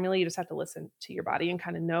magic formula. You just have to listen to your body and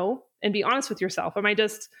kind of know and be honest with yourself. Am I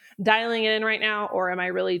just dialing it in right now, or am I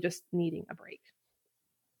really just needing a break?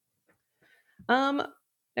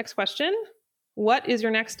 Next question. What is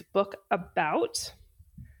your next book about?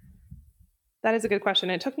 That is a good question.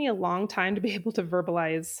 It took me a long time to be able to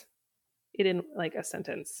verbalize it in a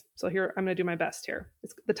sentence. So here, I'm going to do my best here.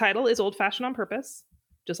 The title is Old Fashioned on Purpose,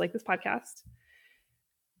 just like this podcast.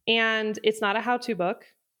 And it's not a how-to book.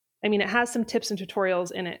 I mean, it has some tips and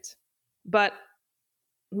tutorials in it, but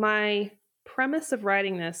my premise of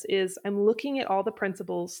writing this is I'm looking at all the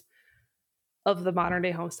principles of the modern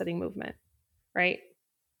day homesteading movement, right?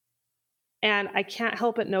 And I can't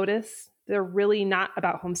help but notice they're really not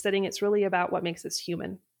about homesteading. It's really about what makes us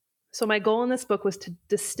human. So my goal in this book was to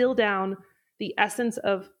distill down the essence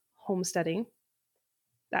of homesteading,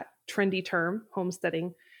 that trendy term,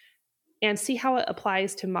 homesteading, and see how it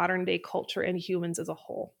applies to modern day culture and humans as a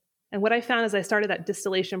whole. And what I found as I started that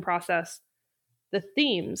distillation process, the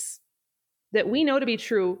themes that we know to be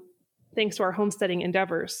true thanks to our homesteading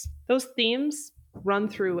endeavors, those themes run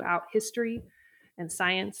throughout history and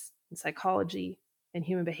science and psychology and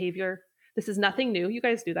human behavior. This is nothing new. You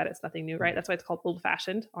guys do that. It's nothing new, right? That's why it's called Old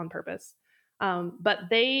Fashioned on purpose. But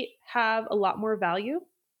they have a lot more value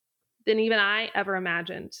than even I ever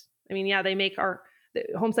imagined. I mean, yeah, they make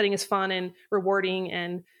homesteading is fun and rewarding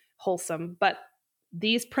and wholesome, but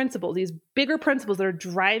these principles, these bigger principles that are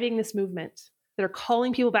driving this movement, that are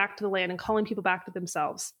calling people back to the land and calling people back to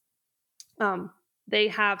themselves, they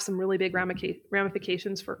have some really big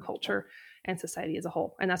ramifications for culture and society as a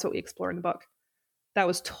whole. And that's what we explore in the book. That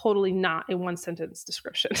was totally not a one sentence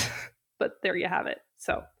description, but there you have it.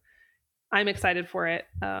 So I'm excited for it.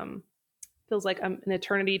 Feels like an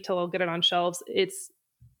eternity till I'll get it on shelves. Its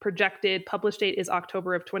projected publish date is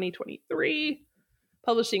October of 2023.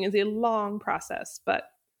 Publishing is a long process, but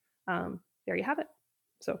there you have it.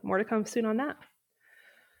 So more to come soon on that.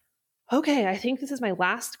 Okay, I think this is my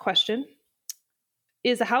last question.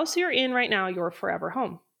 Is the house you're in right now your forever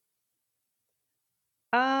home?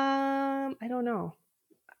 I don't know.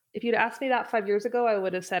 If you'd asked me that 5 years ago, I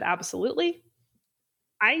would have said absolutely.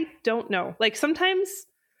 I don't know. Like sometimes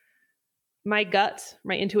my gut,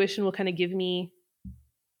 my intuition will kind of give me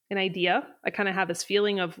an idea. I kind of have this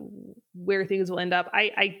feeling of where things will end up.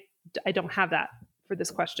 I don't have that for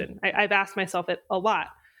this question. I've asked myself it a lot.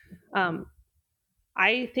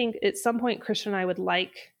 I think at some point, Christian and I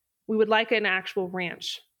we would like an actual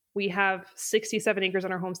ranch. We have 67 acres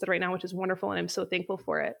on our homestead right now, which is wonderful. And I'm so thankful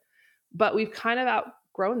for it. But we've kind of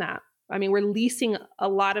outgrown that. I mean, we're leasing a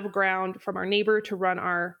lot of ground from our neighbor to run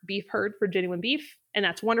our beef herd for Genuine Beef. And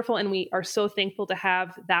that's wonderful. And we are so thankful to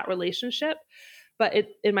have that relationship. But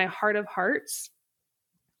in my heart of hearts,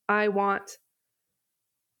 I want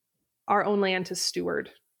our own land to steward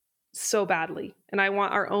so badly. And I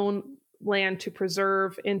want our own land to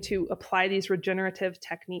preserve and to apply these regenerative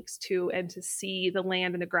techniques to, and to see the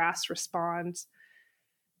land and the grass respond.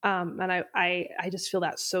 And I just feel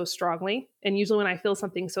that so strongly. And usually when I feel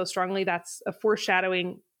something so strongly, that's a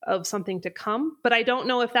foreshadowing of something to come. But I don't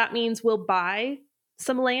know if that means we'll buy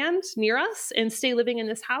some land near us and stay living in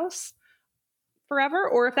this house forever,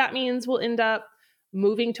 or if that means we'll end up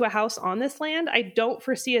moving to a house on this land. I don't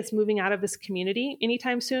foresee us moving out of this community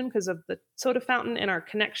anytime soon because of the soda fountain and our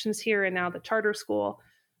connections here and now the charter school.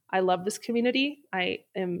 I love this community. I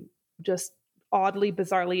am just oddly,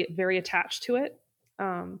 bizarrely very attached to it.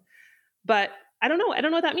 But I don't know. I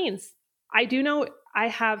don't know what that means. I do know I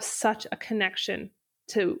have such a connection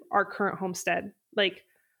to our current homestead. Like,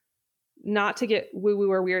 not to get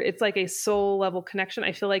woo-woo or weird, it's like a soul level connection.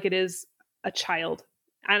 I feel like it is a child.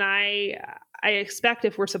 And I expect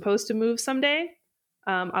if we're supposed to move someday,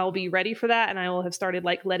 I'll be ready for that. And I will have started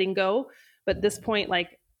like letting go. But at this point,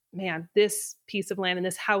 like, man, this piece of land and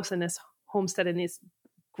this house and this homestead and this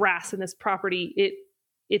grass and this property,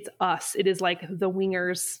 it's us. It is like the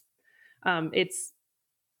wingers. It's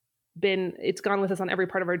gone with us on every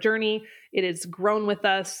part of our journey. It has grown with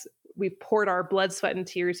us. We've poured our blood, sweat, and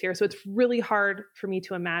tears here. So it's really hard for me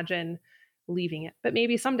to imagine leaving it. But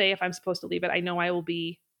maybe someday if I'm supposed to leave it, I know I'll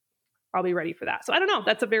be ready for that. So I don't know.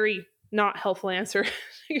 That's a very not helpful answer to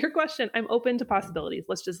your question. I'm open to possibilities.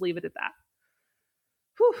 Let's just leave it at that.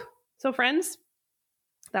 Whew. So friends,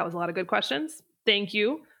 that was a lot of good questions. Thank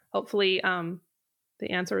you. Hopefully the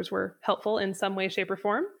answers were helpful in some way, shape, or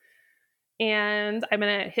form. And I'm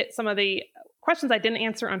going to hit some of the questions I didn't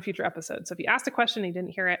answer on future episodes. So if you asked a question and you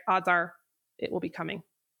didn't hear it, odds are it will be coming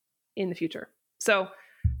in the future. So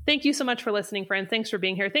thank you so much for listening, friends. Thanks for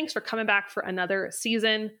being here. Thanks for coming back for another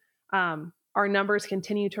season. Our numbers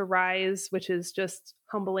continue to rise, which is just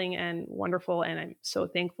humbling and wonderful. And I'm so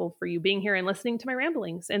thankful for you being here and listening to my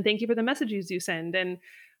ramblings. And thank you for the messages you send. And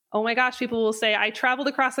oh my gosh, people will say, I traveled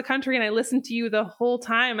across the country and I listened to you the whole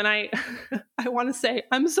time. And I want to say,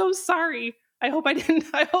 I'm so sorry. I hope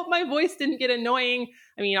my voice didn't get annoying.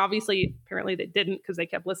 I mean, obviously, apparently they didn't because they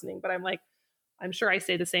kept listening, but I'm sure I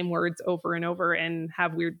say the same words over and over and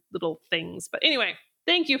have weird little things. But anyway,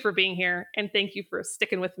 thank you for being here. And thank you for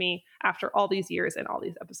sticking with me after all these years and all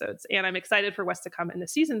these episodes. And I'm excited for what's to come in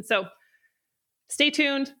this season. So stay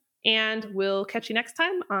tuned. And we'll catch you next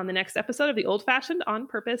time on the next episode of the Old Fashioned on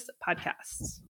Purpose podcast.